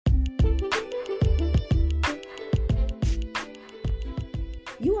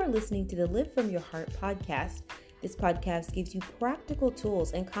You are listening to the Live From Your Heart podcast. This podcast gives you practical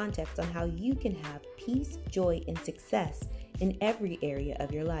tools and context on how you can have peace, joy, and success in every area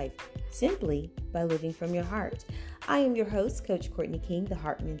of your life, simply by living from your heart. I am your host, Coach Courtney King, the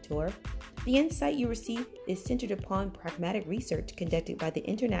Heart Mentor. The insight you receive is centered upon pragmatic research conducted by the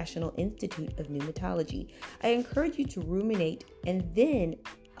International Institute of Pneumatology. I encourage you to ruminate and then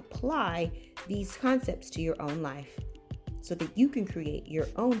apply these concepts to your own life so that you can create your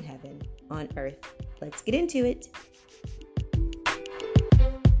own heaven on earth. Let's get into it.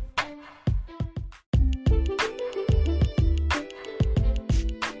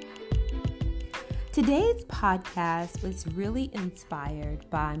 Today's podcast was really inspired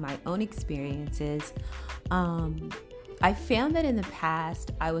by my own experiences. I found that in the past,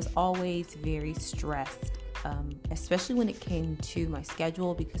 I was always very stressed, especially when it came to my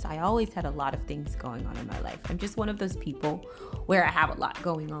schedule, because I always had a lot of things going on in my life. I'm just one of those people where I have a lot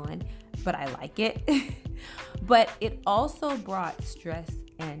going on, but I like it. But it also brought stress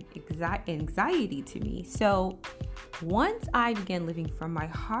and anxiety to me. So once I began living from my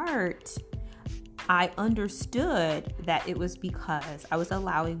heart, I understood that it was because I was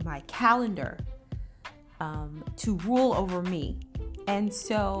allowing my calendar to rule over me. And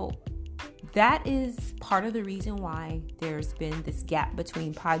so that is part of the reason why there's been this gap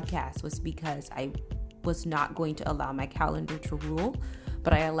between podcasts, was because I was not going to allow my calendar to rule,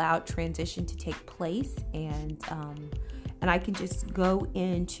 but I allowed transition to take place, and I can just go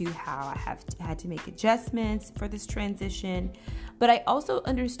into how I had to make adjustments for this transition. But I also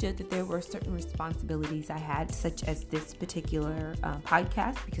understood that there were certain responsibilities I had, such as this particular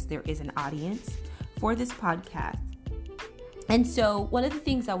podcast, because there is an audience for this podcast. And so one of the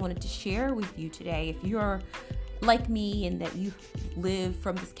things I wanted to share with you today, if you're like me and that you live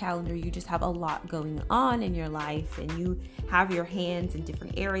from this calendar, you just have a lot going on in your life and you have your hands in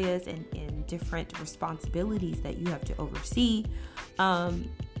different areas and different responsibilities that you have to oversee, then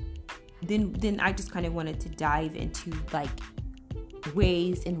I just kind of wanted to dive into like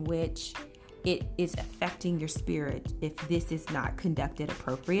ways in which it is affecting your spirit if this is not conducted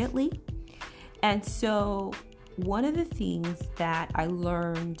appropriately. And so one of the things that I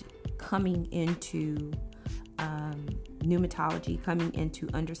learned coming into pneumatology, coming into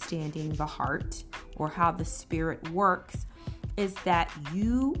understanding the heart or how the spirit works, is that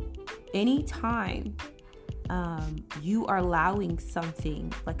anytime you are allowing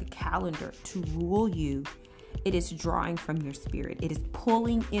something like a calendar to rule you, it is drawing from your spirit. It is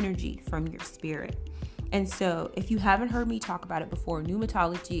pulling energy from your spirit. And so if you haven't heard me talk about it before,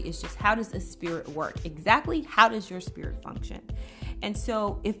 pneumatology is just how does a spirit work? Exactly how does your spirit function? And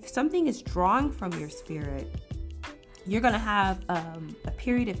so if something is drawing from your spirit, you're going to have a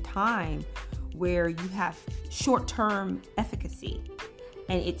period of time where you have short-term efficacy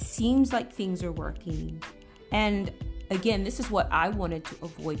and it seems like things are working. And again, this is what I wanted to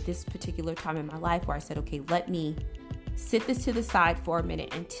avoid this particular time in my life, where I said, okay, let me sit this to the side for a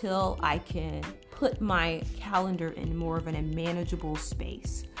minute until I can put my calendar in more of a manageable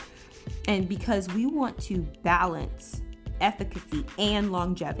space. And because we want to balance efficacy and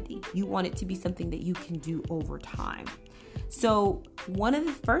longevity, you want it to be something that you can do over time. So one of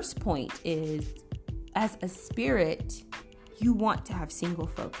the first point is, as a spirit, you want to have single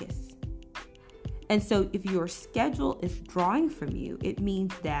focus. And so if your schedule is drawing from you, it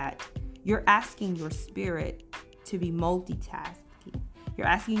means that you're asking your spirit to be multitasking. You're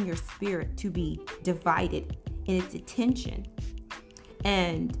asking your spirit to be divided in its attention,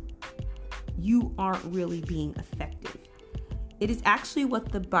 and you aren't really being effective. It is actually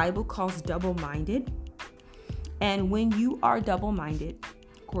what the Bible calls double-minded. And when you are double-minded,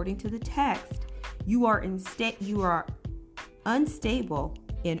 according to the text, you are unstable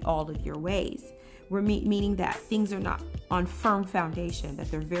in all of your ways. Meaning that things are not on firm foundation,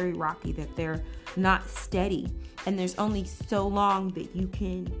 that they're very rocky, that they're not steady. And there's only so long that you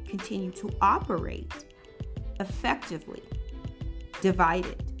can continue to operate effectively,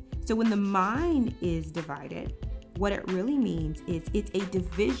 divided. So when the mind is divided, what it really means is it's a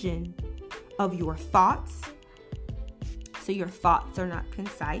division of your thoughts. So your thoughts are not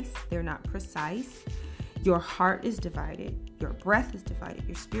concise, they're not precise. Your heart is divided, your breath is divided,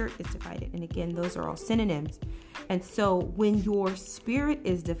 your spirit is divided. And again, those are all synonyms. And so when your spirit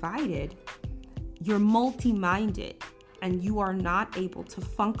is divided, you're multi-minded and you are not able to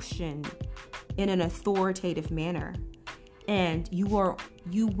function in an authoritative manner. And you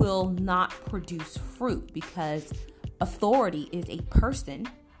will not produce fruit, because authority is a person,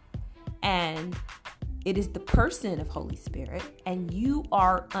 and it is the person of Holy Spirit, and you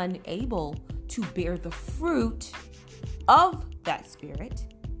are unable to bear the fruit of that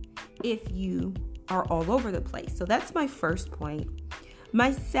spirit if you are all over the place. So that's my first point.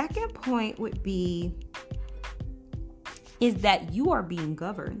 My second point would be is that you are being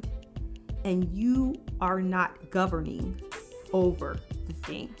governed and you are not governing over the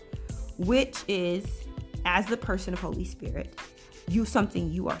thing, which is, as the person of Holy Spirit, something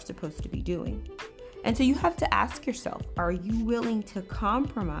you are supposed to be doing. And so you have to ask yourself, are you willing to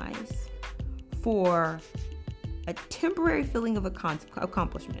compromise for a temporary feeling of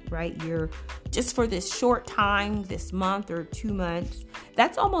accomplishment, right? You're just for this short time, this month or 2 months.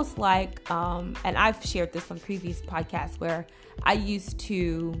 That's almost like, and I've shared this on previous podcasts, where I used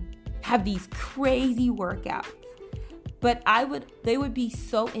to have these crazy workouts, but they would be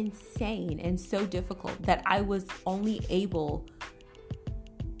so insane and so difficult that I was only able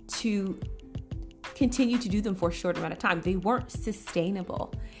to continue to do them for a short amount of time. They weren't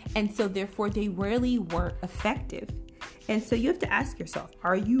sustainable. And so therefore they really weren't effective. And so you have to ask yourself,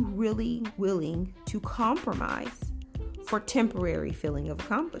 are you really willing to compromise for temporary feeling of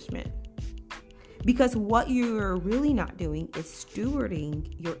accomplishment? Because what you're really not doing is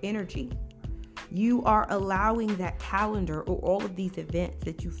stewarding your energy. You are allowing that calendar or all of these events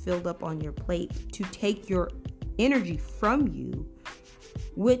that you filled up on your plate to take your energy from you,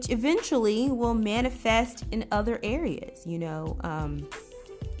 which eventually will manifest in other areas,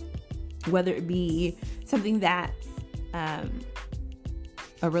 whether it be something that's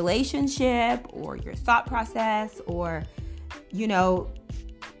a relationship or your thought process, or,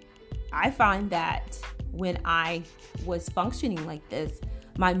 I find that when I was functioning like this,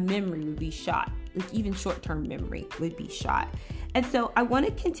 my memory would be shot. Like even short-term memory would be shot. And so I want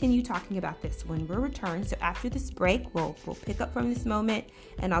to continue talking about this when we return. So after this break, we'll pick up from this moment,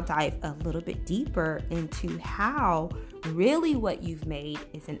 and I'll dive a little bit deeper into how really what you've made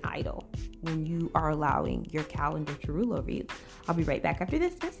is an idol when you are allowing your calendar to rule over you. I'll be right back after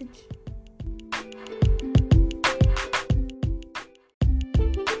this message.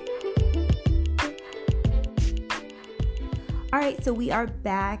 All right, so we are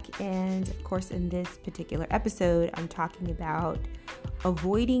back, and of course in this particular episode, I'm talking about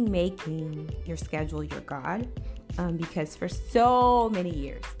avoiding making your schedule your God, because for so many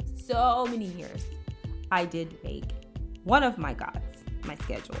years, I did make one of my gods my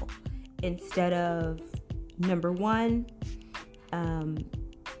schedule instead of, number one,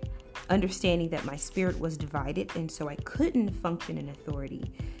 understanding that my spirit was divided and so I couldn't function in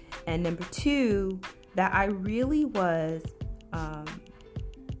authority, and number two, that I really was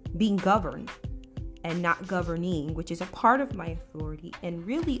being governed and not governing, which is a part of my authority, and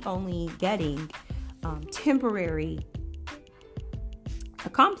really only getting temporary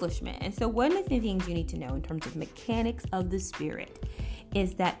accomplishment. And so one of the things you need to know in terms of mechanics of the spirit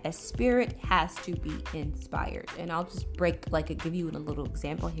is that a spirit has to be inspired. And I'll just give you a little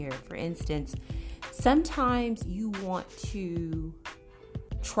example here. For instance, sometimes you want to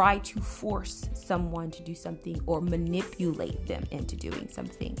try to force someone to do something or manipulate them into doing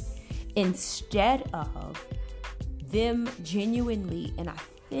something instead of them genuinely and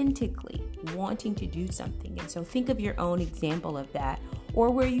authentically wanting to do something. And so think of your own example of that, or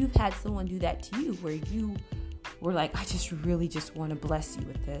where you've had someone do that to you, where you were like, I just really want to bless you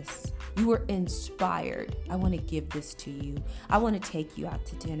with this. You were inspired. I want to give this to you. I want to take you out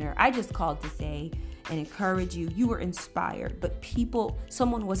to dinner. I just called to say and encourage you. You were inspired, but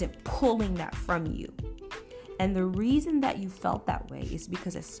someone wasn't pulling that from you. And the reason that you felt that way is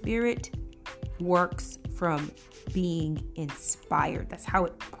because a spirit works from being inspired. That's how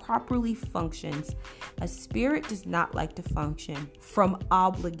it properly functions. A spirit does not like to function from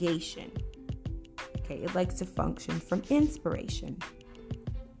obligation. Okay, it likes to function from inspiration.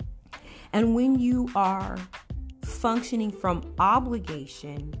 And when you are functioning from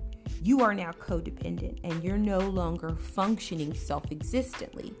obligation, you are now codependent and you're no longer functioning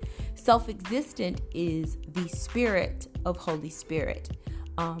self-existently. Self-existent is the spirit of Holy Spirit.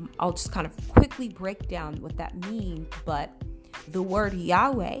 I'll just kind of quickly break down what that means, but the word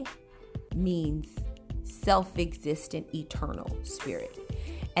Yahweh means self-existent, eternal spirit.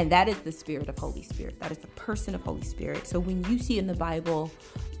 And that is the spirit of Holy Spirit. That is the person of Holy Spirit. So when you see in the Bible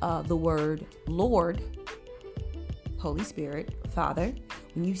the word Lord, Holy Spirit, Father,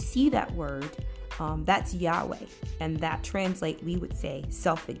 when you see that word, that's Yahweh. And that translate, we would say,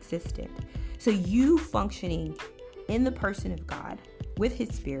 self-existent. So you functioning in the person of God with his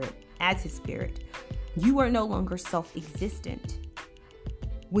spirit, as his spirit, you are no longer self-existent.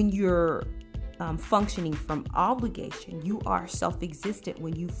 When you're functioning from obligation, you are self-existent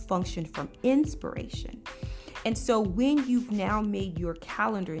when you function from inspiration. And so when you've now made your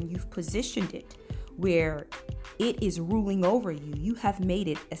calendar and you've positioned it where it is ruling over you, you have made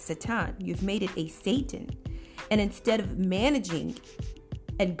it a Satan. You've made it a Satan. And instead of managing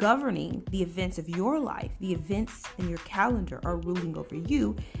and governing the events of your life, the events in your calendar are ruling over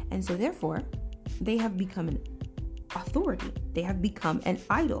you. And so therefore, they have become an authority. They have become an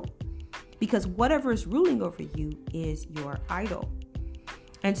idol, because whatever is ruling over you is your idol.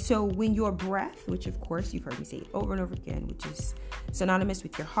 And so when your breath, which of course you've heard me say over and over again, which is synonymous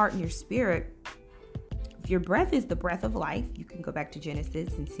with your heart and your spirit, if your breath is the breath of life, you can go back to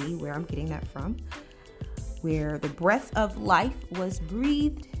Genesis and see where I'm getting that from, where the breath of life was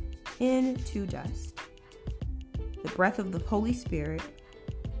breathed into dust. The breath of the Holy Spirit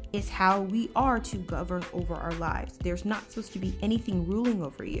is how we are to govern over our lives. There's not supposed to be anything ruling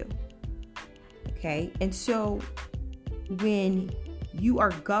over you. Okay? And so when you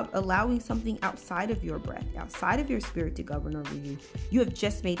are allowing something outside of your breath, outside of your spirit to govern over you, you have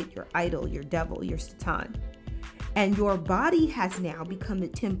just made it your idol, your devil, your Satan. And your body has now become the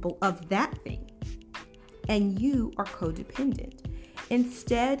temple of that thing. And you are codependent.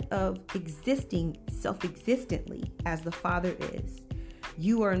 Instead of existing self-existently as the Father is,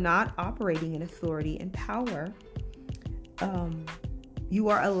 you are not operating in authority and power. You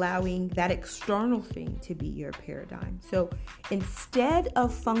are allowing that external thing to be your paradigm. So instead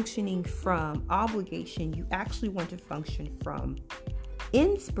of functioning from obligation, you actually want to function from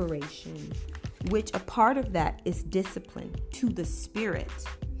inspiration, which a part of that is discipline to the spirit.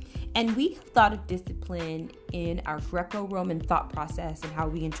 And we have thought of discipline in our Greco-Roman thought process and how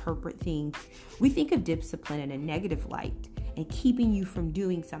we interpret things. We think of discipline in a negative light and keeping you from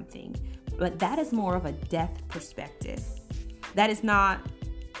doing something. But that is more of a death perspective. That is not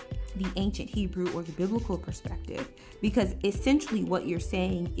the ancient Hebrew or the biblical perspective, because essentially what you're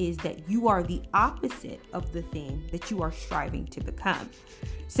saying is that you are the opposite of the thing that you are striving to become.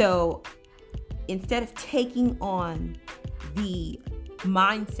 So instead of taking on the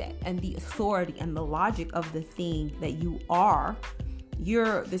mindset and the authority and the logic of the thing that you are,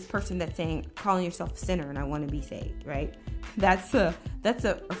 you're this person that's saying, calling yourself a sinner and I want to be saved, right? That's a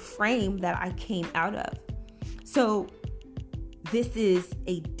frame that I came out of. So this is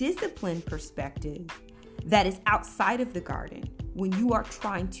a discipline perspective that is outside of the garden when you are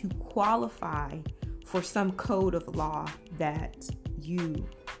trying to qualify for some code of law that you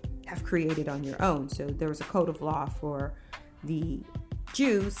have created on your own. So there was a code of law for the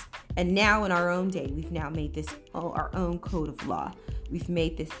Jews, and now in our own day, we've now made this our own code of law. We've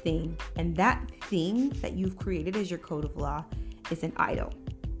made this thing, and that thing that you've created as your code of law is an idol,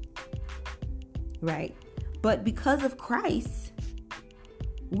 right? But because of Christ,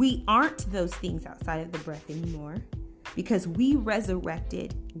 we aren't those things outside of the breath anymore, because we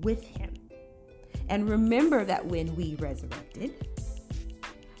resurrected with him. And remember that when we resurrected,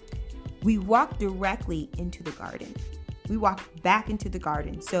 we walked directly into the garden. We walked back into the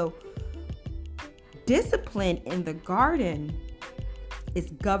garden. So discipline in the garden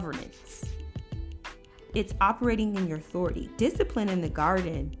is governance. It's operating in your authority. Discipline in the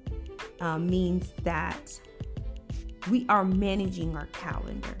garden means that we are managing our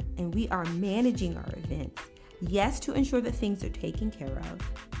calendar and we are managing our events. Yes, to ensure that things are taken care of,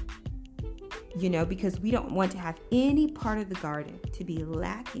 because we don't want to have any part of the garden to be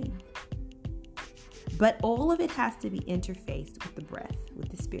lacking. But all of it has to be interfaced with the breath, with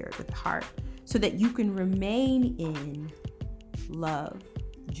the spirit, with the heart, so that you can remain in love,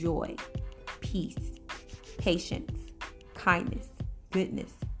 joy, peace, patience, kindness,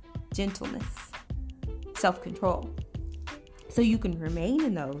 goodness, gentleness, self-control. So you can remain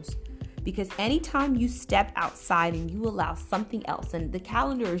in those, because anytime you step outside and you allow something else, and the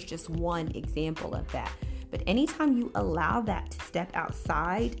calendar is just one example of that, but anytime you allow that to step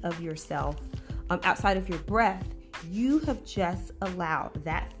outside of yourself, outside of your breath, you have just allowed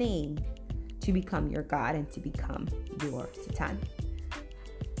that thing to become your God and to become your Satan.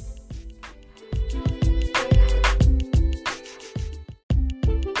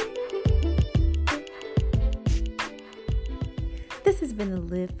 This has been the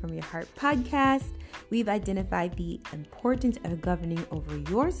Live From Your Heart podcast. We've identified the importance of governing over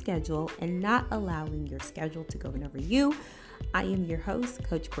your schedule and not allowing your schedule to govern over you. I am your host,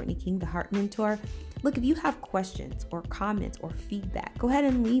 Coach Courtney King, the Heart Mentor. Look, if you have questions or comments or feedback, go ahead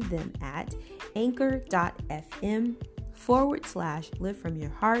and leave them at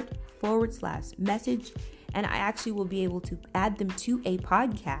anchor.fm/livefromyourheart/message. And I actually will be able to add them to a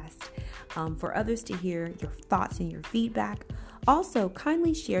podcast for others to hear your thoughts and your feedback. Also,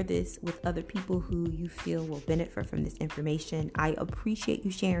 kindly share this with other people who you feel will benefit from this information. I appreciate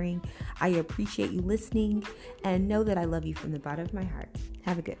you sharing. I appreciate you listening, and know that I love you from the bottom of my heart.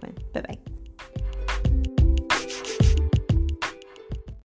 Have a good one. Bye-bye.